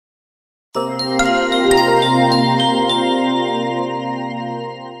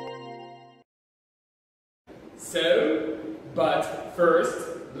first,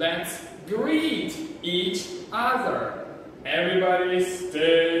 let's greet each other. Everybody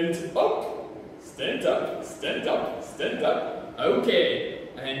stand up. Stand up, stand up, stand up. Okay,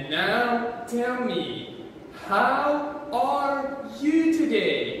 and now tell me, how are you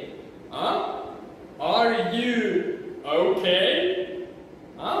today? Huh? Are you okay?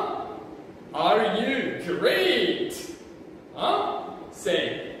 Huh? Are you great? Huh?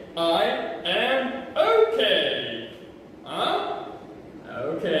 Say, I am okay. Huh?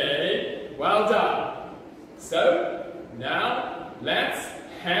 Okay, well done. So, now let's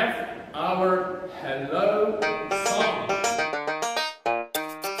have our hello song.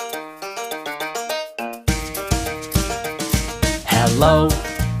 Hello,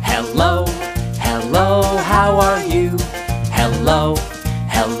 hello, hello, how are you? Hello,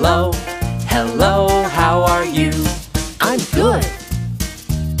 hello, hello, how are you? I'm good.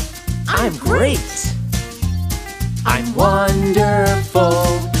 I'm great. I'm wonderful.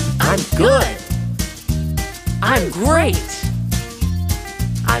 I'm good. I'm great.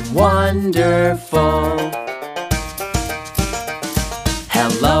 I'm wonderful.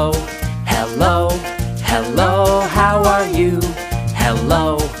 Hello, hello, hello, how are you?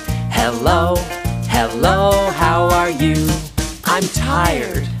 Hello, hello, hello, how are you? I'm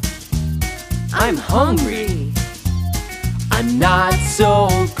tired. I'm hungry. I'm not so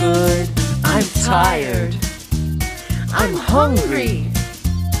good. I'm tired. I'm hungry.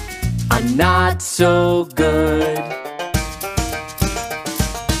 I'm not so good.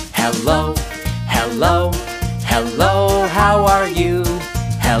 Hello, hello, hello, how are you?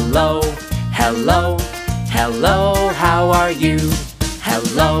 Hello, hello, hello, how are you?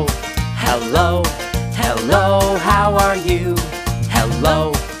 Hello, hello, hello, how are you?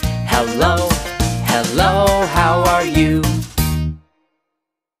 Hello, hello, hello, how are you?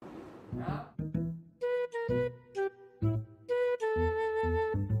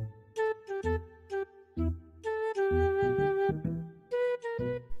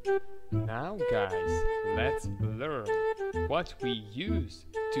 Now guys, let's learn what we use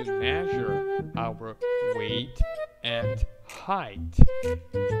to measure our weight and height.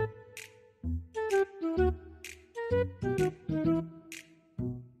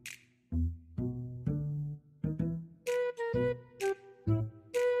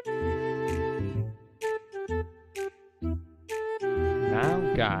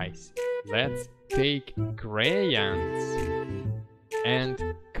 Now guys, let's take crayons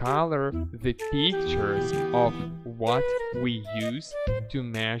and color the pictures of what we use to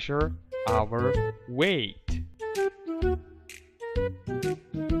measure our weight.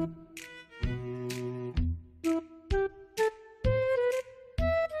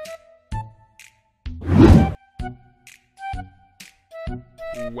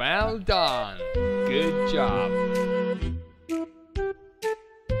 Well done! Good job!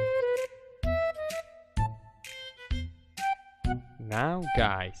 Now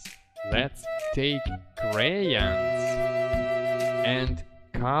guys, let's take crayons and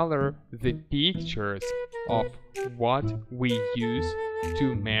color the pictures of what we use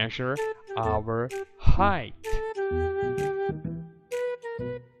to measure our height.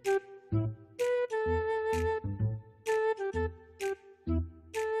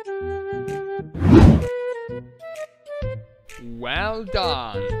 Well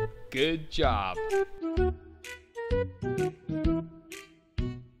done! Good job!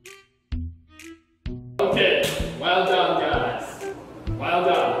 Okay, well done guys. Well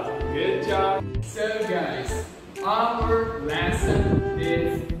done. Good job. So guys, our lesson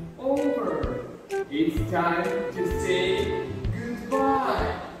is over. It's time to say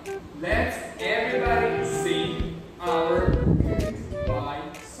goodbye. Let's everybody sing our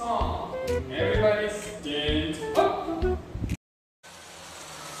goodbye song. Everybody stand up.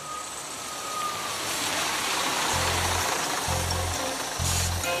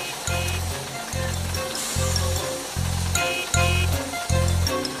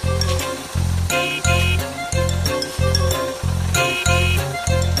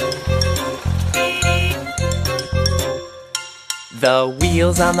 The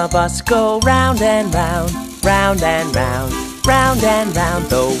wheels on the bus go round and round, round and round, round and round.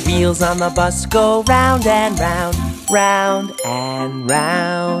 The wheels on the bus go round and round, round and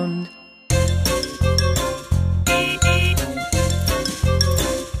round.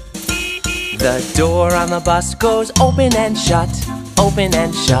 The door on the bus goes open and shut, open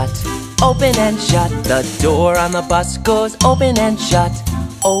and shut, open and shut. The door on the bus goes open and shut,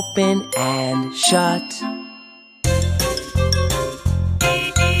 open and shut.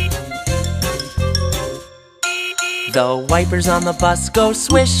 The wipers on the bus go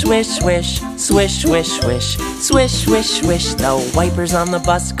swish, swish, swish, swish, swish, swish, swish, swish, swish. The wipers on the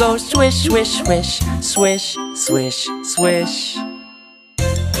bus go swish, swish, swish, swish, swish, swish.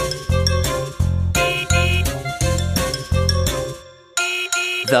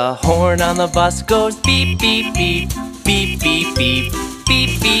 The horn on the bus goes beep, beep, beep, beep, beep, beep,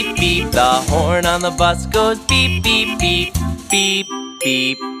 beep, beep, beep. The horn on the bus goes beep, beep, beep, beep,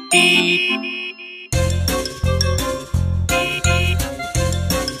 beep, beep.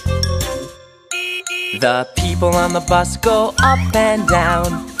 The people on the bus go up and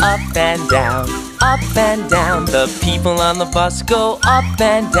down, up and down, up and down. The people on the bus go up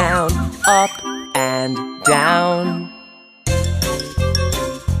and down, up and down.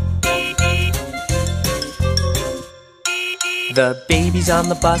 The babies on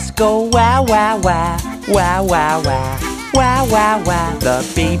the bus go wah, wah, wah, wah, wah, wah, wah, wah, wah.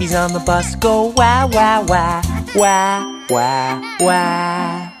 The babies on the bus go wah, wah, wah, wah, wah,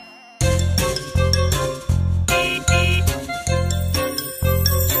 wah.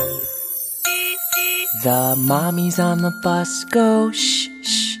 The mommies on the bus go shh,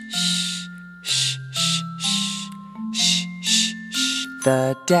 shh, shh, shh, shh, shh, shh, shh, shh.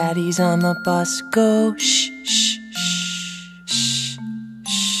 The daddies on the bus go shh.